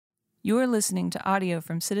You are listening to audio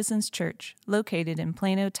from Citizens Church, located in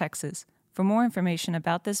Plano, Texas. For more information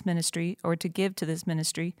about this ministry or to give to this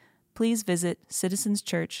ministry, please visit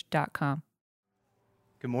citizenschurch.com.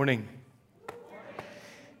 Good morning.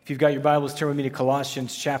 If you've got your Bibles, turn with me to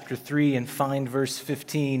Colossians chapter 3 and find verse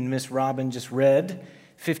 15. Miss Robin just read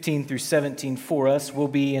 15 through 17 for us. We'll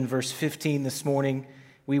be in verse 15 this morning.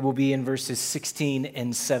 We will be in verses 16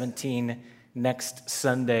 and 17 next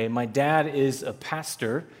Sunday. My dad is a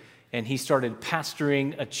pastor, and he started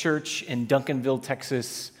pastoring a church in Duncanville,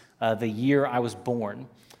 Texas, the year I was born.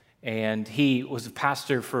 And he was a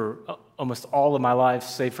pastor for almost all of my life,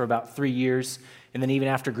 save for about 3 years. And then even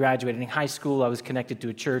after graduating high school, I was connected to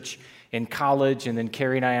a church in college. And then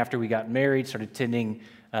Carrie and I, after we got married, started attending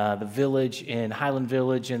the village in Highland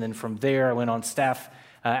Village. And then from there, I went on staff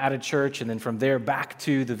at a church. And then from there, back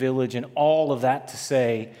to the village. And all of that to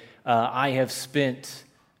say, I have spent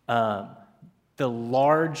the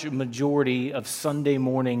large majority of Sunday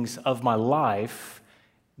mornings of my life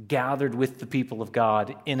gathered with the people of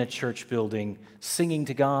God in a church building, singing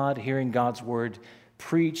to God, hearing God's word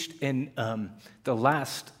preached. And the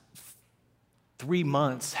last 3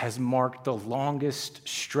 months has marked the longest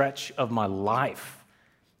stretch of my life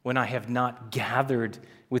when I have not gathered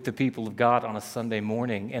with the people of God on a Sunday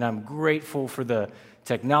morning. And I'm grateful for the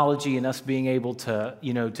technology and us being able to,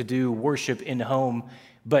 to do worship in home.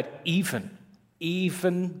 But even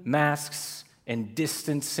masks and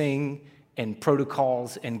distancing and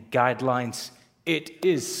protocols and guidelines, it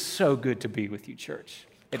is so good to be with you, church.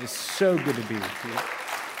 It is so good to be with you.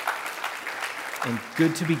 And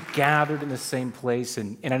good to be gathered in the same place.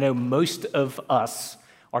 And I know most of us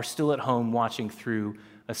are still at home watching through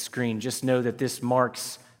a screen. Just know that this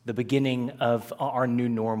marks the beginning of our new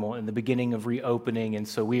normal and the beginning of reopening. And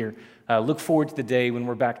so we look forward to the day when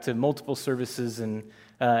we're back to multiple services and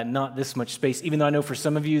not this much space, even though I know for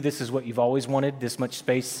some of you, this is what you've always wanted, this much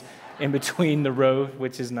space in between the row,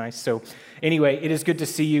 which is nice. So anyway, it is good to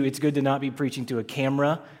see you. It's good to not be preaching to a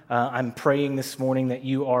camera. I'm praying this morning that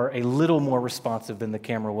you are a little more responsive than the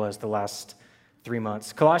camera was the last 3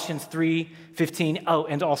 months. Colossians 3:15. Oh,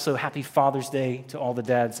 and also happy Father's Day to all the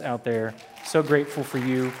dads out there. So grateful for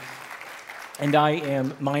you. And I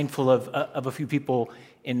am mindful of a few people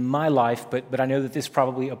in my life, but I know that this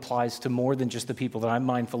probably applies to more than just the people that I'm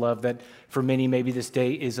mindful of, that for many, maybe this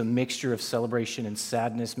day is a mixture of celebration and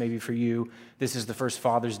sadness. Maybe for you, this is the first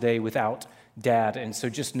Father's Day without Dad. And so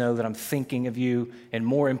just know that I'm thinking of you, and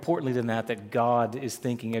more importantly than that God is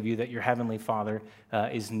thinking of you, that your Heavenly Father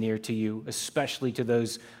is near to you, especially to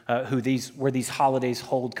those where these holidays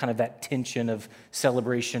hold kind of that tension of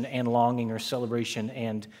celebration and longing, or celebration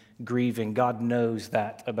and grieving. God knows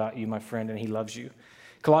that about you, my friend, and He loves you.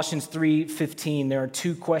 Colossians 3:15, there are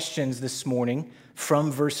two questions this morning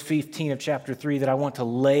from verse 15 of chapter 3 that I want to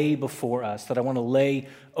lay before us, that I want to lay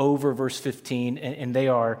over verse 15, and they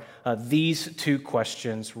are these two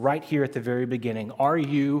questions right here at the very beginning. Are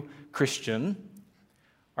you Christian?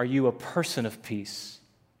 Are you a person of peace?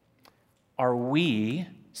 Are we,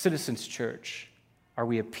 Citizens Church, are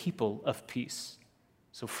we a people of peace?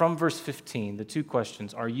 So from verse 15, the two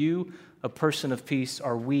questions: are you a person of peace?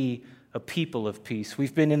 Are we a people of peace?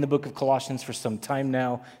 We've been in the book of Colossians for some time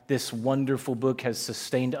now. This wonderful book has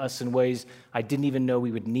sustained us in ways I didn't even know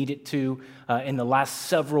we would need it to. In the last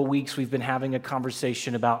several weeks, we've been having a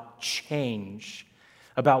conversation about change,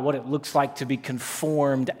 about what it looks like to be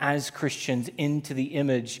conformed as Christians into the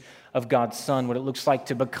image of God's Son, what it looks like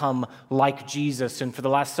to become like Jesus. And for the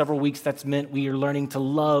last several weeks, that's meant we are learning to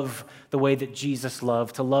love the way that Jesus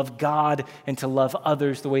loved, to love God and to love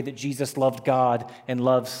others the way that Jesus loved God and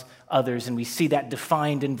loves others. And we see that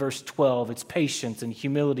defined in verse 12. It's patience and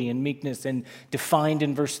humility and meekness. And defined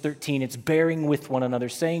in verse 13, it's bearing with one another,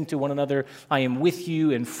 saying to one another, I am with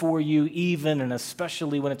you and for you, even and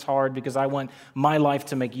especially when it's hard, because I want my life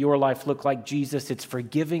to make your life look like Jesus. It's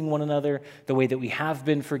forgiving one another the way that we have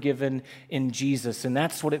been forgiven in Jesus. And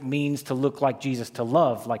that's what it means to look like Jesus, to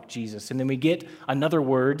love like Jesus. And then we get another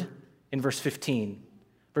word in verse 15.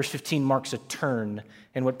 Verse 15 marks a turn.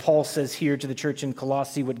 And what Paul says here to the church in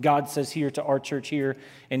Colossae, what God says here to our church here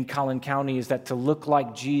in Collin County, is that to look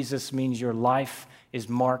like Jesus means your life is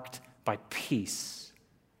marked by peace.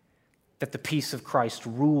 That the peace of Christ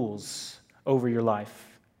rules over your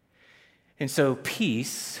life. And so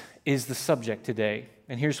peace is the subject today.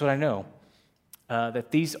 And here's what I know,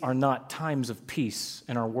 that these are not times of peace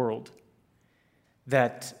in our world.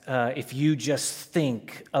 That if you just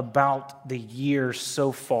think about the year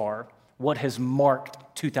so far, what has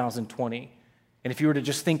marked 2020, and if you were to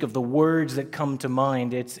just think of the words that come to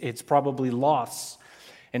mind, it's probably loss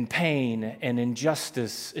and pain and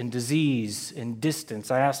injustice and disease and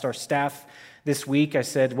distance. I asked our staff this week, I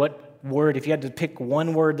said, what word, if you had to pick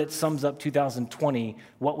one word that sums up 2020,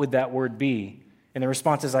 what would that word be? And the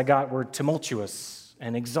responses I got were tumultuous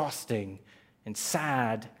and exhausting and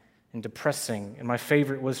sad and depressing. And my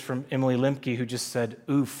favorite was from Emily Lemke, who just said,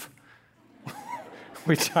 oof,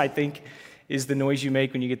 which I think is the noise you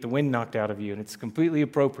make when you get the wind knocked out of you, and it's completely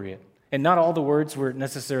appropriate. And not all the words were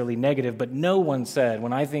necessarily negative, but no one said,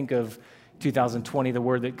 when I think of 2020, the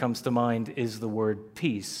word that comes to mind is the word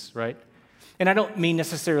peace, right? And I don't mean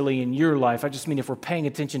necessarily in your life. I just mean if we're paying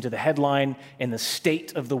attention to the headline and the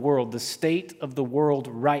state of the world. The state of the world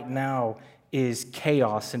right now is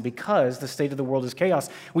chaos. And because the state of the world is chaos,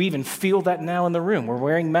 we even feel that now in the room. We're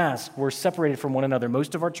wearing masks. We're separated from one another.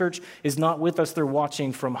 Most of our church is not with us. They're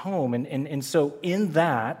watching from home. And so in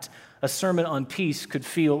that, a sermon on peace could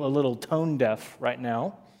feel a little tone deaf right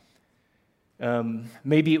now.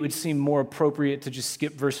 Maybe it would seem more appropriate to just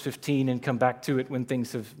skip verse 15 and come back to it when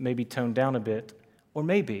things have maybe toned down a bit. Or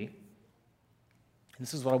maybe, and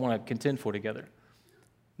this is what I want to contend for together,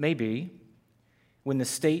 maybe when the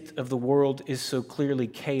state of the world is so clearly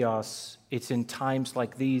chaos, it's in times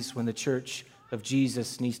like these when the church of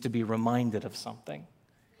Jesus needs to be reminded of something.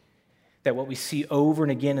 That what we see over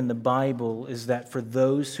and again in the Bible is that for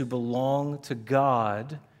those who belong to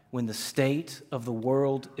God, when the state of the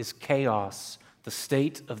world is chaos, the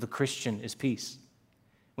state of the Christian is peace.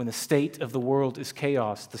 When the state of the world is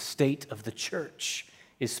chaos, the state of the church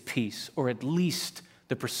is peace, or at least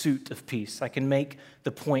the pursuit of peace. I can make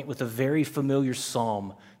the point with a very familiar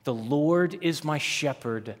psalm. The Lord is my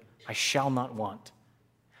shepherd, I shall not want.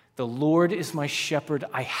 The Lord is my shepherd,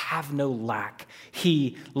 I have no lack.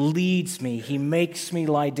 He leads me, He makes me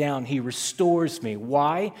lie down, He restores me.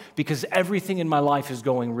 Why? Because everything in my life is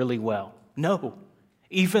going really well. No.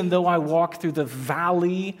 Even though I walk through the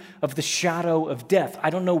valley of the shadow of death, I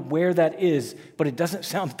don't know where that is, but it doesn't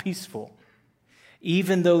sound peaceful.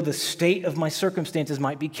 Even though the state of my circumstances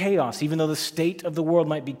might be chaos, even though the state of the world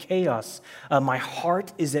might be chaos, my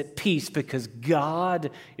heart is at peace because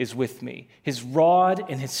God is with me. His rod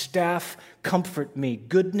and His staff comfort me.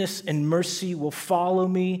 Goodness and mercy will follow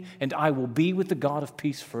me, and I will be with the God of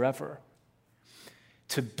peace forever.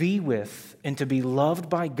 To be with and to be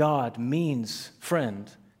loved by God means, friend,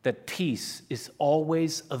 that peace is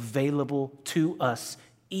always available to us,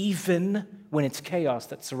 even when it's chaos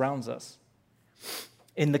that surrounds us.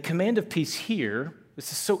 In the command of peace here,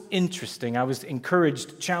 this is so interesting. I was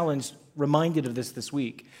encouraged, challenged, reminded of this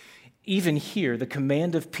week. Even here, the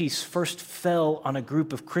command of peace first fell on a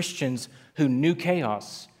group of Christians who knew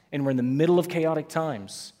chaos and were in the middle of chaotic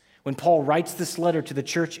times. When Paul writes this letter to the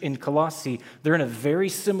church in Colossae, they're in a very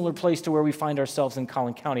similar place to where we find ourselves in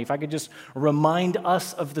Collin County. If I could just remind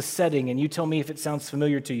us of the setting, and you tell me if it sounds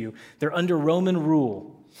familiar to you. They're under Roman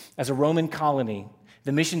rule as a Roman colony.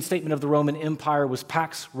 The mission statement of the Roman Empire was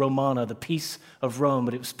Pax Romana, the peace of Rome,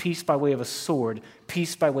 but it was peace by way of a sword,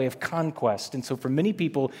 peace by way of conquest. And so for many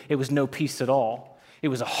people, it was no peace at all. It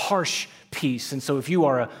was a harsh peace. And so if you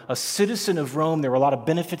are a citizen of Rome, there were a lot of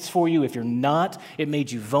benefits for you. If you're not, it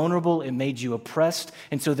made you vulnerable, it made you oppressed.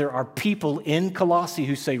 And so there are people in Colossae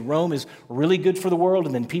who say Rome is really good for the world,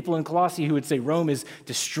 and then people in Colossae who would say Rome is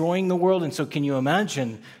destroying the world. And so can you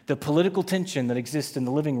imagine the political tension that exists in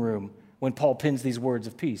the living room when Paul pens these words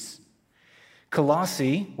of peace?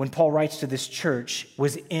 Colossae, when Paul writes to this church,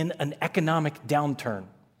 was in an economic downturn.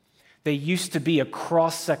 They used to be a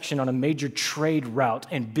cross-section on a major trade route,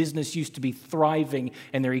 and business used to be thriving,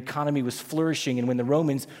 and their economy was flourishing. And when the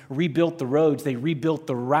Romans rebuilt the roads, they rebuilt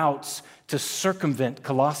the routes to circumvent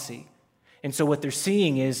Colossae. And so what they're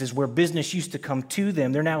seeing is where business used to come to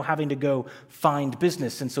them, they're now having to go find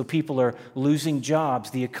business. And so people are losing jobs.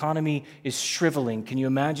 The economy is shriveling. Can you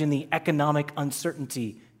imagine the economic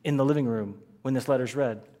uncertainty in the living room when this letter's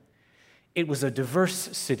read? It was a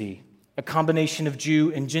diverse city, a combination of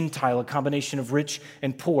Jew and Gentile, a combination of rich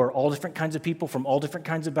and poor, all different kinds of people from all different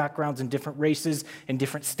kinds of backgrounds and different races and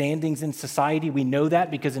different standings in society. We know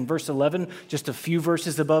that because in verse 11, just a few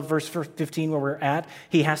verses above verse 15 where we're at,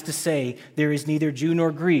 he has to say, there is neither Jew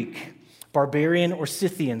nor Greek, barbarian or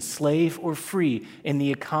Scythian, slave or free. In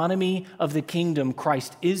the economy of the kingdom,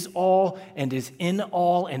 Christ is all and is in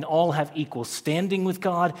all, and all have equal standing with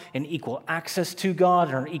God and equal access to God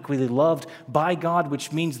and are equally loved by God,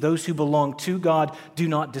 which means those who belong to God do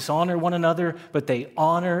not dishonor one another, but they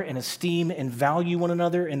honor and esteem and value one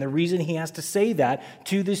another. And the reason he has to say that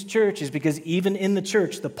to this church is because even in the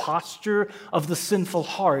church, the posture of the sinful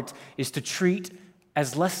heart is to treat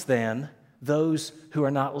as less than those who are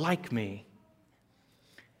not like me.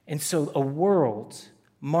 And so a world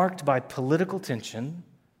marked by political tension,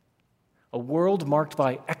 A world marked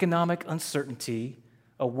by economic uncertainty,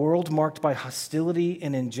 a world marked by hostility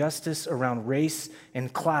and injustice around race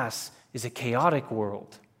and class is a chaotic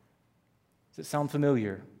world. Does it sound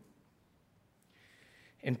familiar?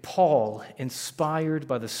 And Paul, inspired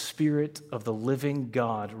by the Spirit of the living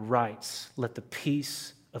God, writes, "Let the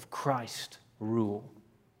peace of Christ rule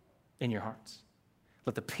in your hearts."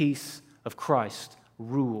 Let the peace of Christ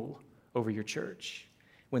rule over your church.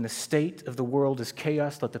 When the state of the world is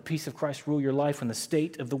chaos, let the peace of Christ rule your life. When the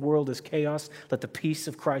state of the world is chaos, let the peace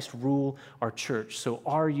of Christ rule our church. So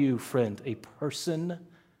are you, friend, a person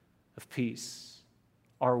of peace?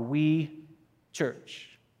 Are we,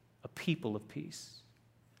 church, a people of peace?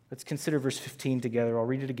 Let's consider verse 15 together. I'll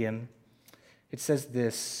read it again. It says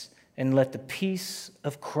this, "And let the peace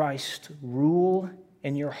of Christ rule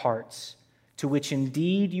in your hearts, to which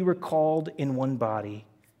indeed you were called in one body,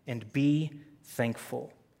 and be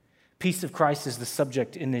thankful." Peace of Christ is the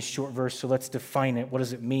subject in this short verse, so let's define it. What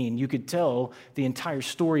does it mean? You could tell the entire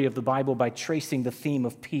story of the Bible by tracing the theme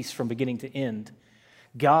of peace from beginning to end.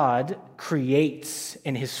 God creates,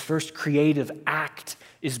 and his first creative act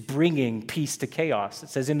is bringing peace to chaos. It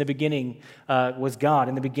says, in the beginning was God.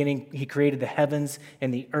 In the beginning, he created the heavens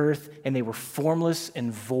and the earth, and they were formless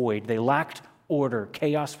and void. They lacked order.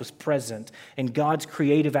 Chaos was present, and God's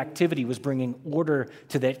creative activity was bringing order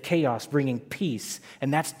to that chaos, bringing peace,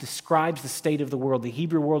 and that describes the state of the world. The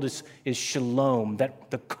Hebrew word is shalom, that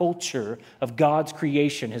the culture of God's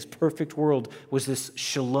creation, his perfect world, was this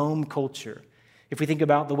shalom culture. If we think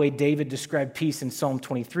about the way David described peace in Psalm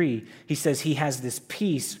 23, he says he has this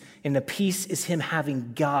peace, and the peace is him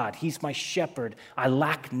having God. He's my shepherd. I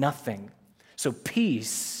lack nothing. So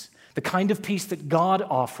peace, the kind of peace that God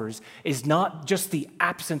offers, is not just the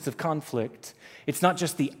absence of conflict. It's not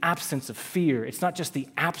just the absence of fear. It's not just the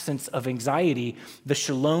absence of anxiety. The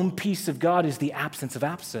shalom peace of God is the absence of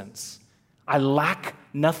absence. I lack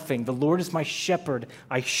nothing. The Lord is my shepherd.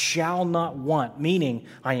 I shall not want, meaning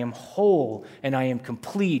I am whole and I am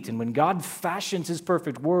complete. And when God fashions his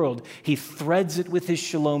perfect world, he threads it with his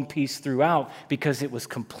shalom peace throughout because it was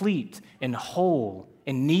complete and whole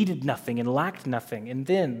and needed nothing and lacked nothing. And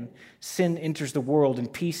then sin enters the world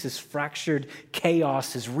and peace is fractured.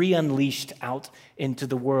 Chaos is re-unleashed out into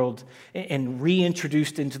the world and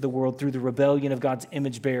reintroduced into the world through the rebellion of God's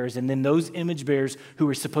image bearers. And then those image bearers who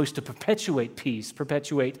are supposed to perpetuate peace,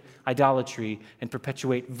 perpetuate idolatry, and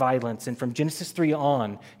perpetuate violence. And from Genesis 3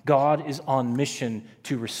 on, God is on mission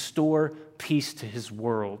to restore peace to his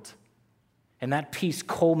world. And that peace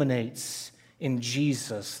culminates in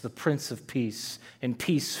Jesus, the Prince of Peace, and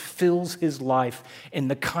peace fills his life in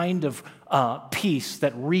the kind of peace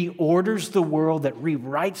that reorders the world, that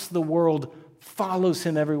rewrites the world, follows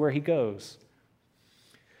him everywhere he goes.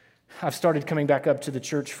 I've started coming back up to the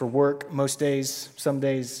church for work most days, some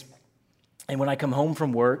days, and when I come home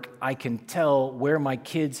from work, I can tell where my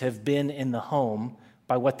kids have been in the home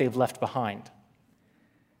by what they've left behind.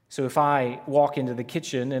 So if I walk into the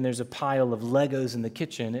kitchen and there's a pile of Legos in the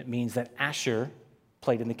kitchen, it means that Asher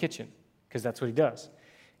played in the kitchen, because that's what he does.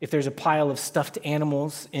 If there's a pile of stuffed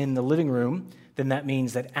animals in the living room, then that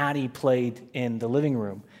means that Addie played in the living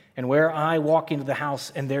room. And where I walk into the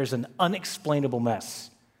house and there's an unexplainable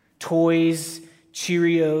mess, toys,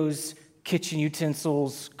 Cheerios, kitchen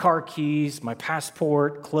utensils, car keys, my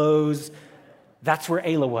passport, clothes, that's where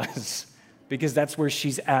Ayla was. Because that's where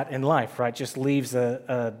she's at in life, right? Just leaves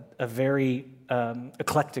a very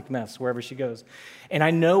eclectic mess wherever she goes. And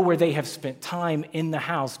I know where they have spent time in the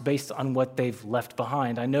house based on what they've left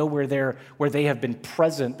behind. I know where they have been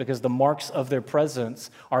present because the marks of their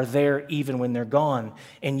presence are there even when they're gone.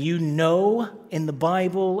 And you know in the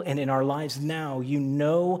Bible and in our lives now, you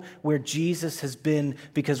know where Jesus has been,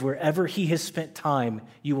 because wherever he has spent time,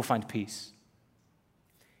 you will find peace.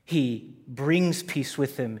 He brings peace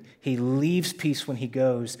with him. He leaves peace when he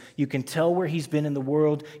goes. You can tell where he's been in the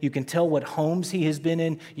world. You can tell what homes he has been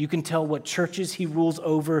in. You can tell what churches he rules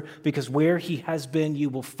over, because where he has been, you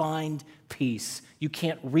will find peace. You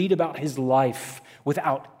can't read about his life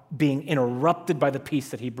without being interrupted by the peace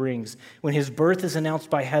that he brings. When his birth is announced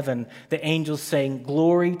by heaven, the angels saying,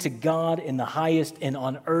 "Glory to God in the highest, and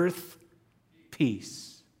on earth, peace."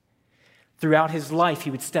 Throughout his life, he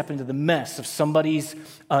would step into the mess of somebody's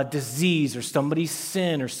disease or somebody's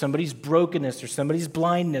sin or somebody's brokenness or somebody's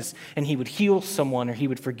blindness, and he would heal someone or he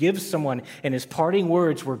would forgive someone, and his parting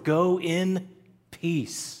words were, "Go in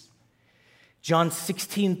peace." John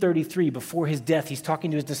 16:33, before his death, he's talking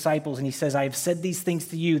to his disciples, and he says, "I have said these things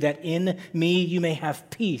to you, that in me you may have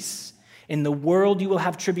peace. In the world you will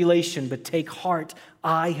have tribulation, but take heart,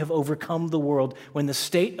 I have overcome the world. When the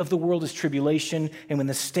state of the world is tribulation, and when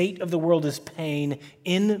the state of the world is pain,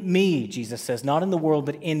 in me, Jesus says, not in the world,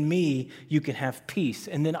 but in me, you can have peace.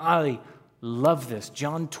 And then I love this,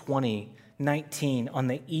 John 20:19, on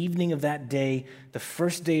the evening of that day, the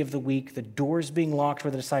first day of the week, the doors being locked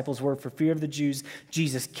where the disciples were for fear of the Jews,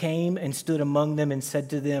 Jesus came and stood among them and said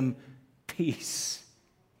to them, peace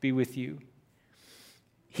be with you.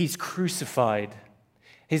 He's crucified.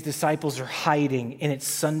 His disciples are hiding, and it's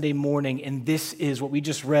Sunday morning, and this is what we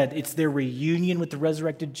just read. It's their reunion with the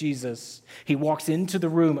resurrected Jesus. He walks into the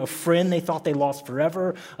room, a friend they thought they lost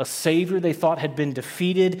forever, a Savior they thought had been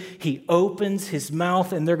defeated. He opens his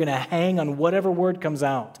mouth, and they're going to hang on whatever word comes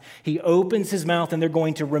out. He opens his mouth, and they're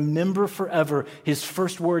going to remember forever his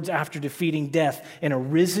first words after defeating death. And a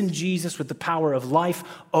risen Jesus with the power of life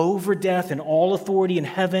over death and all authority in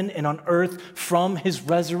heaven and on earth, from his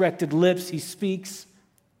resurrected lips, he speaks,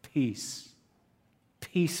 peace.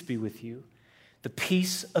 Peace be with you. The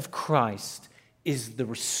peace of Christ is the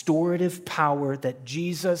restorative power that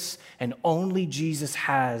Jesus and only Jesus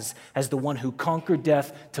has as the one who conquered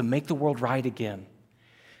death to make the world right again.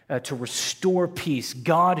 To restore peace.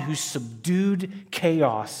 God, who subdued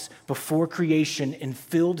chaos before creation and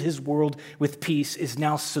filled his world with peace, is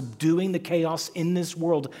now subduing the chaos in this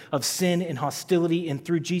world of sin and hostility, and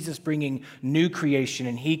through Jesus bringing new creation.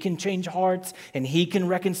 And he can change hearts and he can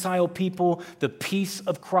reconcile people. The peace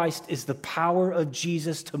of Christ is the power of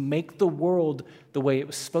Jesus to make the world the way it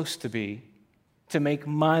was supposed to be, to make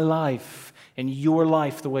my life and your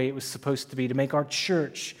life the way it was supposed to be, to make our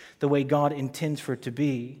church the way God intends for it to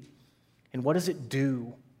be. And what does it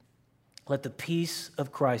do? Let the peace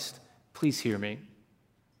of Christ, please hear me,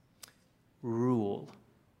 rule.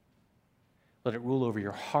 Let it rule over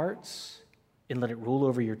your hearts and let it rule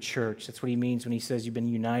over your church. That's what he means when he says you've been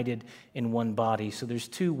united in one body. So there's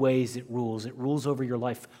two ways it rules. It rules over your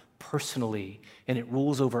life personally, and it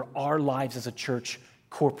rules over our lives as a church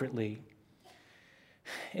corporately.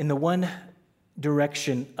 In the one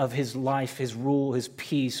direction of his life, his rule, his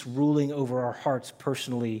peace, ruling over our hearts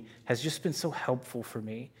personally has just been so helpful for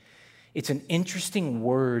me. It's an interesting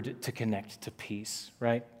word to connect to peace,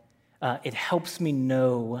 right? It helps me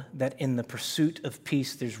know that in the pursuit of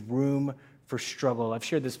peace, there's room for struggle. I've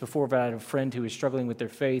shared this before, but I had a friend who was struggling with their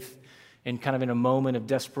faith, and kind of in a moment of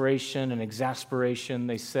desperation and exasperation,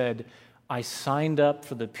 they said, I signed up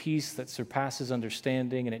for the peace that surpasses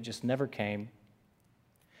understanding, and it just never came.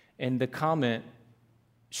 And the comment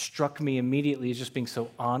struck me immediately as just being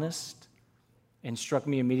so honest, and struck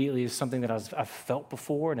me immediately as something that I've felt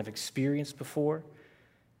before and I've experienced before.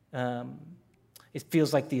 It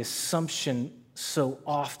feels like the assumption so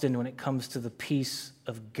often when it comes to the peace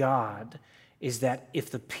of God is that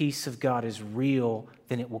if the peace of God is real,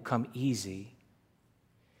 then it will come easy.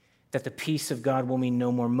 That the peace of God will mean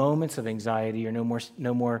no more moments of anxiety, or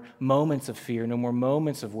no more moments of fear, no more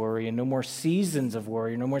moments of worry, and no more seasons of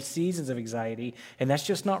worry, or no more seasons of anxiety. And that's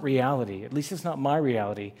just not reality. At least it's not my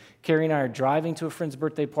reality. Carrie and I are driving to a friend's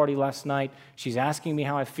birthday party last night. She's asking me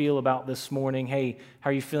how I feel about this morning. Hey,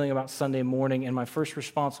 how are you feeling about Sunday morning? And my first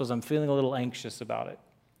response was, I'm feeling a little anxious about it.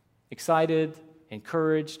 Excited,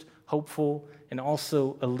 encouraged, hopeful, and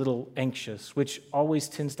also a little anxious, which always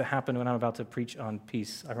tends to happen when I'm about to preach on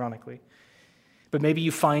peace, ironically. But maybe you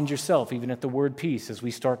find yourself, even at the word peace, as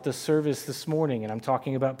we start the service this morning, and I'm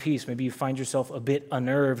talking about peace, maybe you find yourself a bit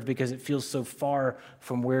unnerved because it feels so far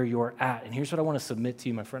from where you're at. And here's what I want to submit to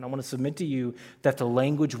you, my friend. I want to submit to you that the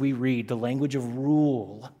language we read, the language of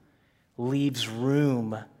rule, leaves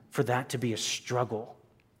room for that to be a struggle.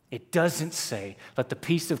 It doesn't say, let the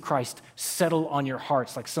peace of Christ settle on your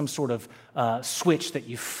hearts like some sort of switch that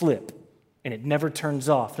you flip and it never turns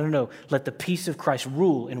off. No. Let the peace of Christ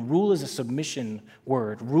rule. And rule is a submission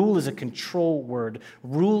word. Rule is a control word.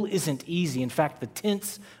 Rule isn't easy. In fact, the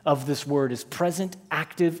tense of this word is present,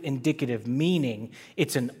 active, indicative, meaning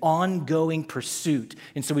it's an ongoing pursuit.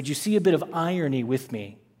 And so would you see a bit of irony with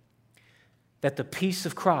me? That the peace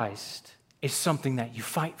of Christ is something that you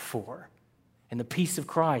fight for. And the peace of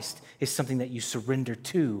Christ is something that you surrender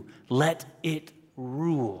to. Let it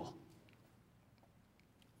rule.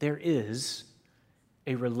 There is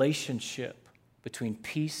a relationship between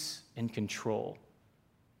peace and control.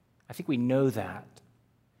 I think we know that.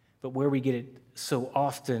 But where we get it so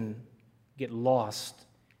often get lost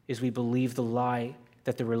is we believe the lie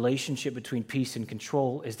that the relationship between peace and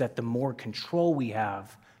control is that the more control we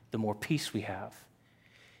have, the more peace we have.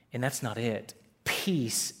 And that's not it.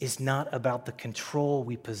 Peace is not about the control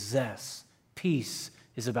we possess. Peace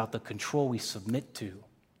is about the control we submit to.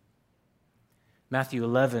 Matthew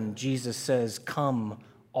 11, Jesus says, come,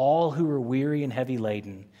 all who are weary and heavy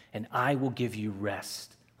laden, and I will give you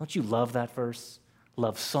rest. Don't you love that verse?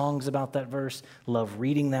 Love songs about that verse, love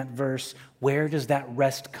reading that verse. Where does that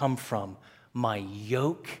rest come from? My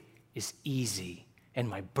yoke is easy and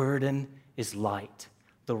my burden is light.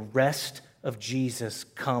 The rest of Jesus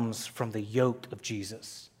comes from the yoke of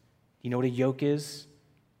Jesus. You know what a yoke is?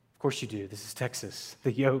 Of course you do. This is Texas.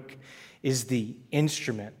 The yoke is the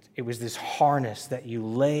instrument. It was this harness that you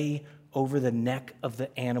lay over the neck of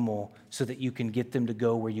the animal so that you can get them to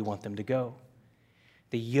go where you want them to go.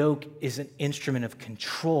 The yoke is an instrument of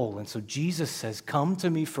control. And so Jesus says, come to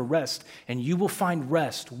me for rest, and you will find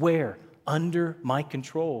rest. Where? Under my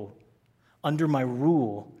control, under my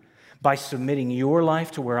rule, by submitting your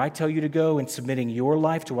life to where I tell you to go and submitting your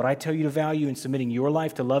life to what I tell you to value and submitting your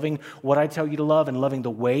life to loving what I tell you to love and loving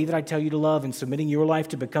the way that I tell you to love and submitting your life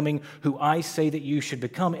to becoming who I say that you should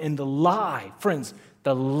become. And the lie, friends,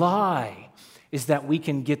 the lie is that we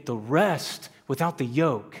can get the rest without the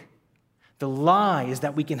yoke. The lie is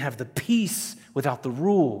that we can have the peace without the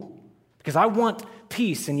rule. Because I want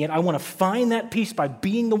peace, and yet I want to find that peace by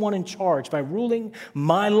being the one in charge, by ruling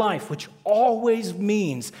my life, which always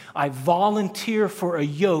means I volunteer for a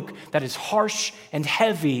yoke that is harsh and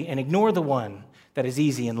heavy and ignore the one that is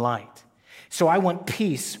easy and light. So I want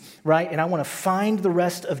peace, right? And I want to find the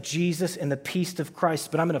rest of Jesus and the peace of Christ,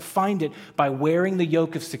 but I'm going to find it by wearing the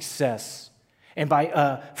yoke of success. And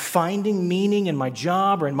by finding meaning in my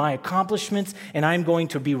job or in my accomplishments, and I'm going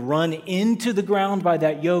to be run into the ground by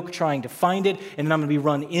that yoke trying to find it, and then I'm going to be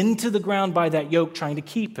run into the ground by that yoke trying to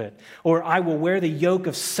keep it. Or I will wear the yoke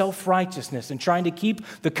of self-righteousness and trying to keep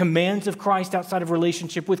the commands of Christ outside of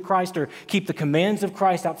relationship with Christ, or keep the commands of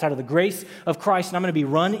Christ outside of the grace of Christ, and I'm going to be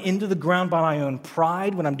run into the ground by my own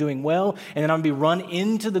pride when I'm doing well, and then I'm going to be run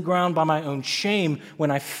into the ground by my own shame when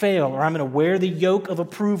I fail, or I'm going to wear the yoke of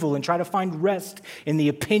approval and try to find rest in the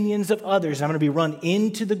opinions of others. I'm going to be run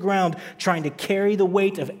into the ground trying to carry the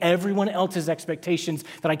weight of everyone else's expectations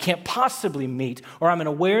that I can't possibly meet. Or I'm going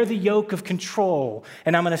to wear the yoke of control,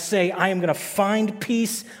 and I'm going to say I am going to find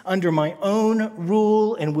peace under my own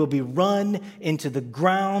rule and will be run into the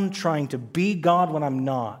ground trying to be God when I'm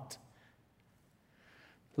not.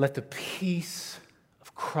 Let the peace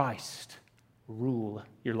of Christ rule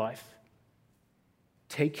your life.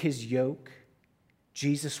 Take his yoke.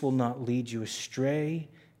 Jesus will not lead you astray.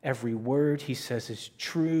 Every word he says is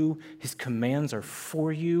true. His commands are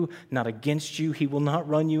for you, not against you. He will not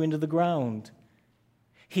run you into the ground.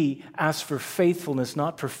 He asks for faithfulness,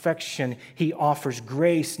 not perfection. He offers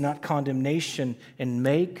grace, not condemnation. And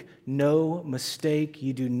make no mistake,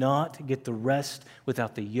 you do not get the rest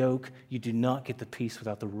without the yoke. You do not get the peace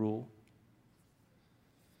without the rule.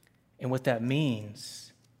 And what that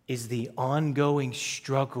means is the ongoing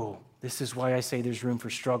struggle. This is why I say there's room for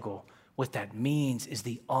struggle. What that means is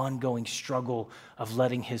the ongoing struggle of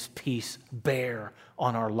letting his peace bear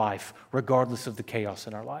on our life, regardless of the chaos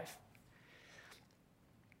in our life.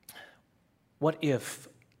 What if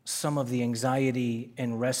some of the anxiety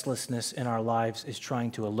and restlessness in our lives is trying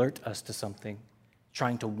to alert us to something,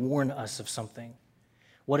 trying to warn us of something?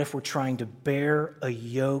 What if we're trying to bear a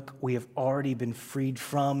yoke we have already been freed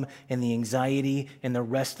from, and the anxiety and the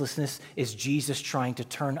restlessness is Jesus trying to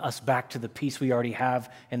turn us back to the peace we already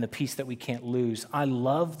have and the peace that we can't lose? I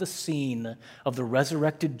love the scene of the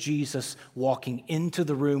resurrected Jesus walking into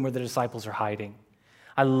the room where the disciples are hiding.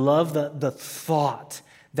 I love the thought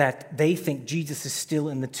that they think Jesus is still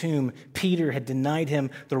in the tomb. Peter had denied him.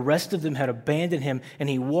 The rest of them had abandoned him. And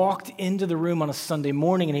he walked into the room on a Sunday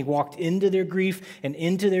morning, and he walked into their grief and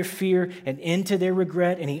into their fear and into their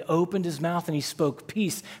regret, and he opened his mouth and he spoke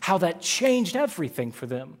peace. How that changed everything for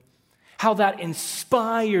them. How that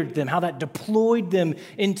inspired them, how that deployed them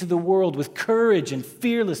into the world with courage and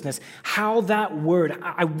fearlessness. How that word,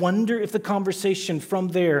 I wonder if the conversation from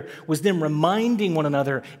there was them reminding one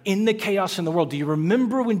another in the chaos in the world. Do you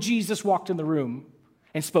remember when Jesus walked in the room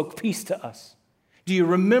and spoke peace to us? Do you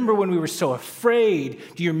remember when we were so afraid?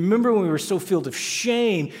 Do you remember when we were so filled with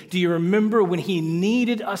shame? Do you remember when he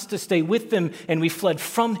needed us to stay with him and we fled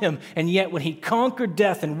from him? And yet when he conquered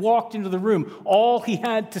death and walked into the room, all he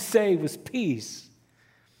had to say was peace.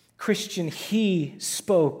 Christian, he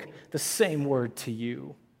spoke the same word to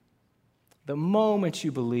you. The moment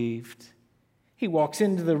you believed, He walks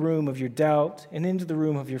into the room of your doubt and into the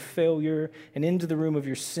room of your failure and into the room of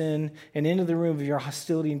your sin and into the room of your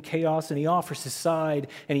hostility and chaos, and he offers his side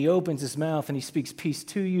and he opens his mouth and he speaks peace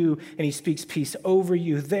to you and he speaks peace over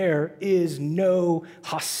you. There is no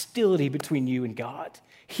hostility between you and God.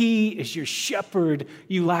 He is your shepherd.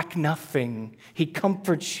 You lack nothing. He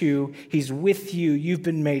comforts you. He's with you. You've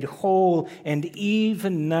been made whole. And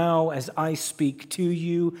even now, as I speak to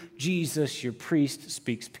you, Jesus, your priest,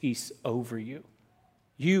 speaks peace over you.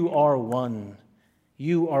 You are one.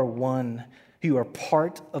 You are one. You are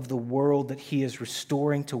part of the world that he is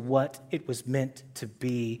restoring to what it was meant to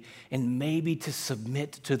be. And maybe to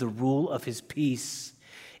submit to the rule of his peace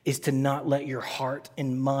is to not let your heart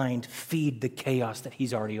and mind feed the chaos that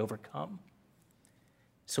he's already overcome.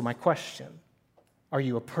 So my question, are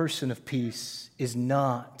you a person of peace, is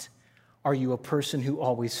not, are you a person who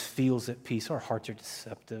always feels at peace? Our hearts are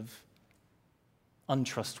deceptive,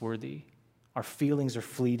 untrustworthy. Our feelings are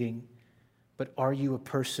fleeting. But are you a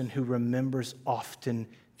person who remembers often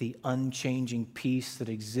the unchanging peace that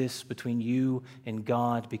exists between you and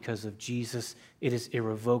God because of Jesus? It is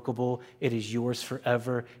irrevocable, it is yours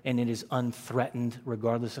forever, and it is unthreatened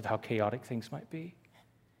regardless of how chaotic things might be.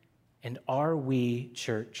 And are we,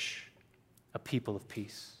 church, a people of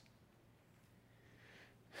peace?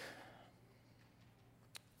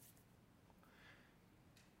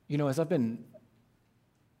 You know, as I've been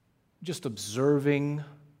just observing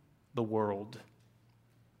the world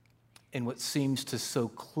and what seems to so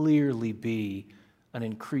clearly be an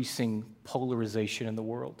increasing polarization in the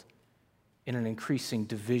world, and an increasing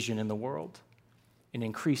division in the world, an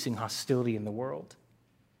increasing hostility in the world,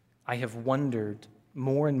 I have wondered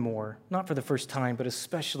more and more, not for the first time, but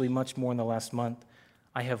especially much more in the last month,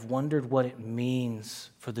 I have wondered what it means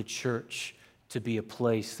for the church to be a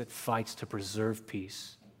place that fights to preserve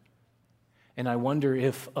peace. And I wonder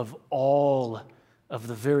if of all of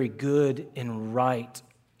the very good and right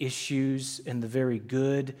issues and the very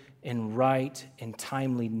good and right and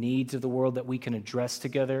timely needs of the world that we can address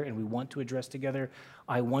together and we want to address together,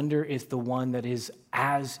 I wonder if the one that is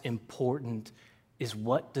as important is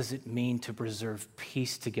what does it mean to preserve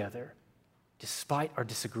peace together despite our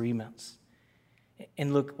disagreements.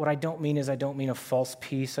 And look, what I don't mean is I don't mean a false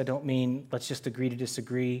peace. I don't mean let's just agree to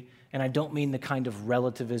disagree. And I don't mean the kind of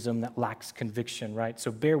relativism that lacks conviction, right? So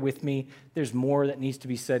bear with me. There's more that needs to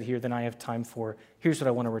be said here than I have time for. Here's what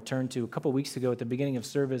I want to return to. A couple of weeks ago at the beginning of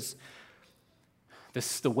service, the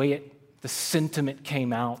sentiment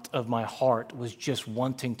came out of my heart was just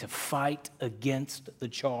wanting to fight against the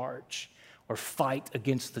charge or fight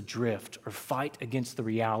against the drift or fight against the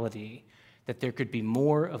reality that there could be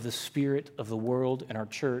more of the spirit of the world in our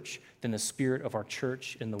church than the spirit of our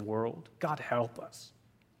church in the world. God help us.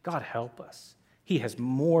 God help us. He has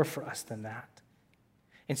more for us than that.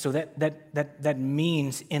 And so that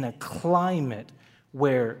means in a climate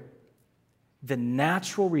where the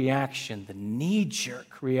natural reaction, the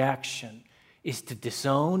knee-jerk reaction, is to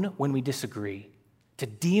disown when we disagree, to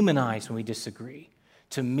demonize when we disagree,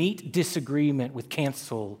 to meet disagreement with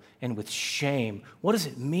cancel and with shame. What does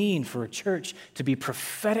it mean for a church to be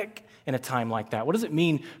prophetic in a time like that? What does it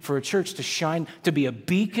mean for a church to shine, to be a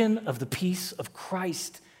beacon of the peace of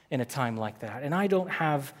Christ in a time like that? And I don't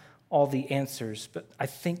have all the answers, but I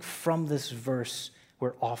think from this verse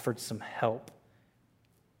we're offered some help.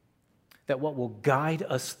 That what will guide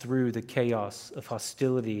us through the chaos of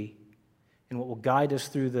hostility and what will guide us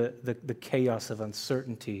through the chaos of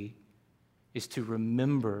uncertainty is to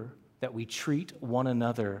remember that we treat one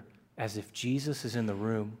another as if Jesus is in the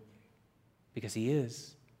room, because he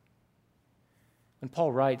is. When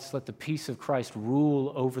Paul writes, let the peace of Christ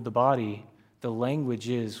rule over the body, the language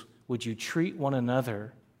is, would you treat one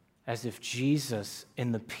another as if Jesus,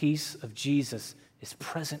 in the peace of Jesus, is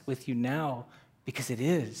present with you now, because it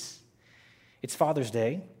is. It's Father's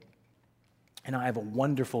Day, and I have a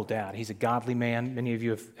wonderful dad. He's a godly man. Many of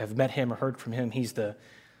you have met him or heard from him. He's the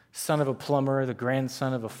son of a plumber, the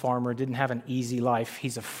grandson of a farmer, didn't have an easy life.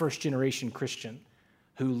 He's a first-generation Christian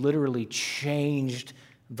who literally changed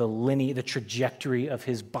the trajectory of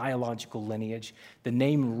his biological lineage. The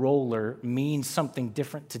name Roller means something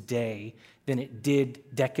different today than it did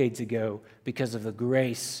decades ago because of the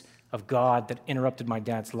grace of God that interrupted my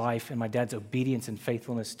dad's life and my dad's obedience and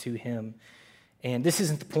faithfulness to him. And this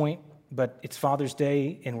isn't the point, but it's Father's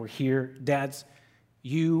Day and we're here. Dads,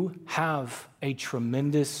 you have a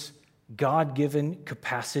tremendous God-given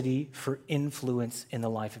capacity for influence in the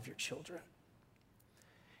life of your children.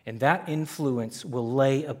 And that influence will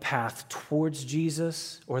lay a path towards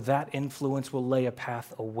Jesus, or that influence will lay a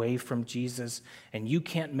path away from Jesus. And you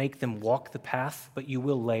can't make them walk the path, but you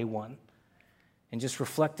will lay one. And just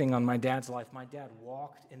reflecting on my dad's life, my dad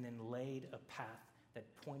walked and then laid a path that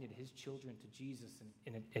pointed his children to Jesus,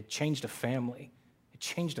 and it changed a family. It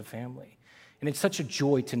changed a family. And it's such a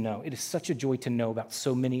joy to know. It is such a joy to know about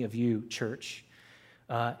so many of you, church,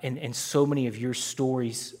 and so many of your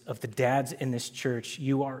stories of the dads in this church.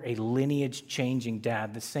 You are a lineage-changing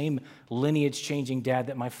dad, the same lineage-changing dad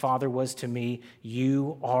that my father was to me.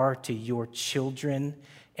 You are to your children,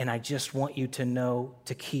 and I just want you to know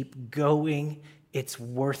to keep going. It's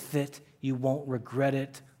worth it. You won't regret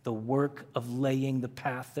it. The work of laying the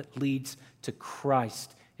path that leads to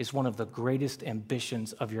Christ is one of the greatest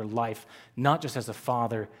ambitions of your life, not just as a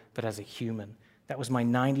father, but as a human. That was my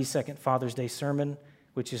 90-second Father's Day sermon,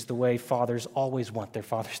 which is the way fathers always want their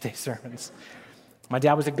Father's Day sermons. My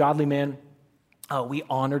dad was a godly man. We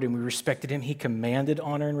honored and we respected him. He commanded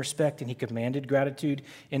honor and respect, and he commanded gratitude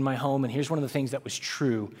in my home. And here's one of the things that was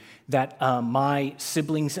true, that my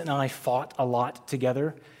siblings and I fought a lot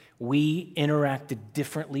together. We interacted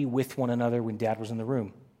differently with one another when Dad was in the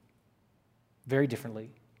room. Very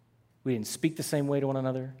differently. We didn't speak the same way to one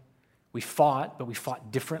another. We fought, but we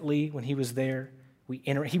fought differently when he was there.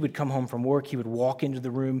 He would come home from work, he would walk into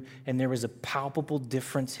the room, and there was a palpable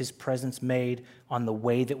difference his presence made on the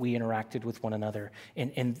way that we interacted with one another.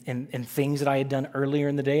 And things that I had done earlier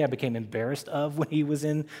in the day, I became embarrassed of when he was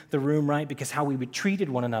in the room, right? Because how we treated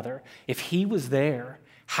one another. If he was there,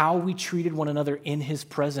 how we treated one another in his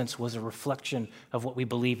presence was a reflection of what we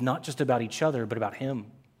believed, not just about each other, but about him.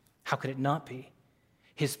 How could it not be?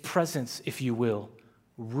 His presence, if you will,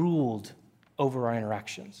 ruled over our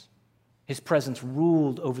interactions. His presence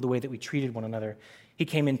ruled over the way that we treated one another. He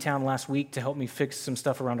came in town last week to help me fix some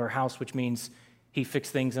stuff around our house, which means he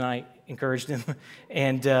fixed things and I encouraged him.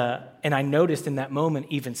 And I noticed in that moment,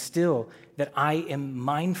 even still, that I am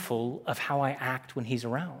mindful of how I act when he's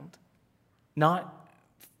around. Not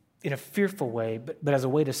in a fearful way, but as a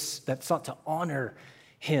way that sought to honor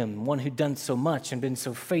him, one who'd done so much and been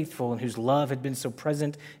so faithful and whose love had been so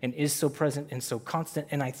present and is so present and so constant.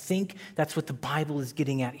 And I think that's what the Bible is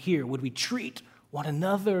getting at here. Would we treat one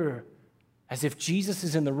another as if Jesus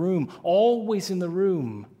is in the room, always in the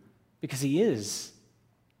room, because he is.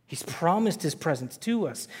 He's promised his presence to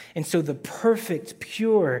us. And so the perfect,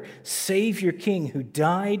 pure Savior King who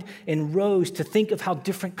died and rose, to think of how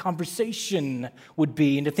different conversation would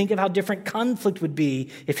be and to think of how different conflict would be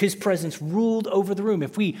if his presence ruled over the room.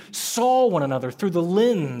 If we saw one another through the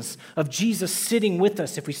lens of Jesus sitting with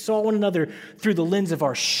us, if we saw one another through the lens of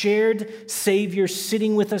our shared Savior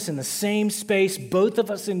sitting with us in the same space, both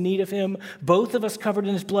of us in need of him, both of us covered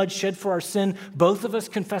in his blood shed for our sin, both of us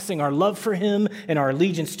confessing our love for him and our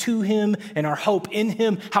allegiance to him and our hope in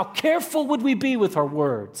him, how careful would we be with our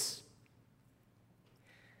words?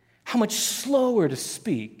 How much slower to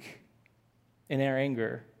speak in our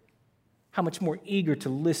anger? How much more eager to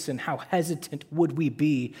listen? How hesitant would we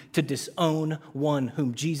be to disown one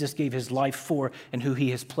whom Jesus gave his life for and who he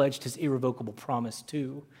has pledged his irrevocable promise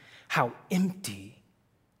to? How empty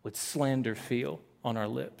would slander feel on our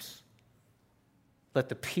lips? Let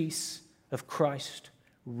the peace of Christ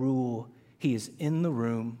rule. He is in the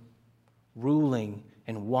room, ruling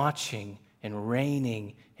and watching and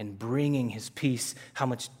reigning and bringing his peace. How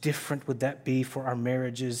much different would that be for our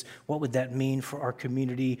marriages? What would that mean for our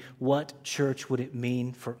community? What church would it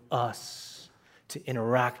mean for us to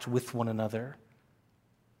interact with one another?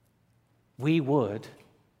 We would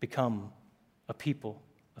become a people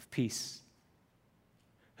of peace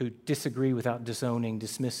who disagree without disowning,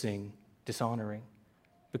 dismissing, dishonoring.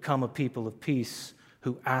 Become a people of peace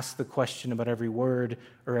who ask the question about every word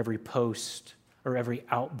or every post or every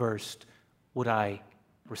outburst, would I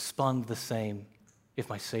respond the same if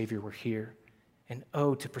my Savior were here? And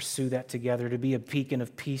oh, to pursue that together, to be a beacon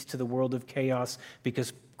of peace to the world of chaos,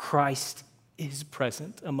 because Christ is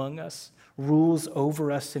present among us, rules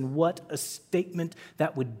over us. And what a statement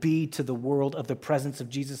that would be to the world of the presence of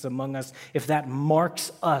Jesus among us. If that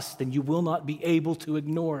marks us, then you will not be able to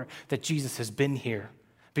ignore that Jesus has been here.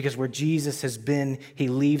 Because where Jesus has been, he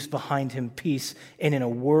leaves behind him peace. And in a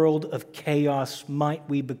world of chaos, might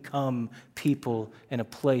we become people in a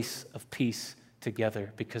place of peace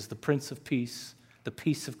together. Because the Prince of Peace, the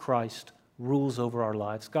peace of Christ, rules over our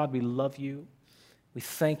lives. God, we love you. We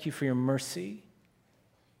thank you for your mercy.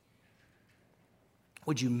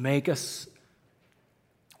 Would you make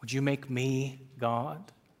me,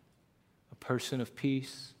 God, a person of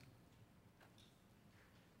peace?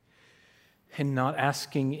 And not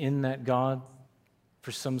asking in that, God,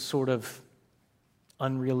 for some sort of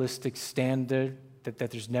unrealistic standard, that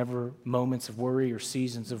there's never moments of worry or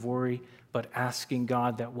seasons of worry, but asking,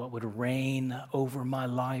 God, that what would reign over my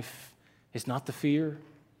life is not the fear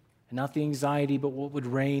And not the anxiety, but what would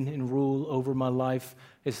reign and rule over my life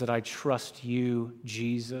is that I trust you,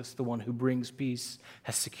 Jesus, the one who brings peace,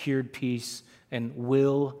 has secured peace, and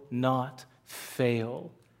will not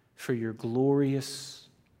fail for your glorious,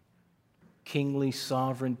 kingly,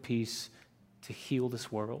 sovereign peace to heal this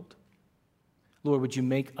world. Lord, would you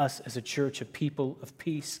make us as a church a people of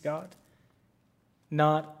peace, God?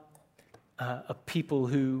 Not a people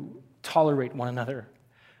who tolerate one another,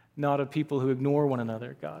 not a people who ignore one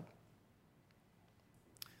another, God.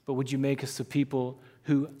 But would you make us a people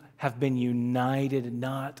who have been united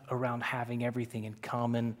not around having everything in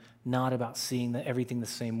common, not about seeing everything the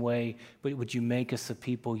same way, but would you make us a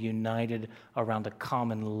people united around a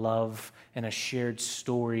common love and a shared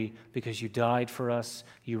story because you died for us,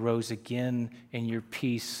 you rose again, and your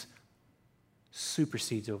peace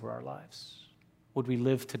supersedes over our lives. Would we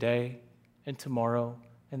live today and tomorrow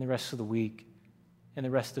and the rest of the week and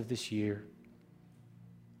the rest of this year,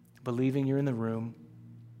 believing you're in the room,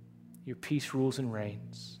 your peace rules and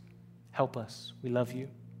reigns. Help us. We love you.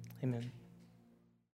 Amen.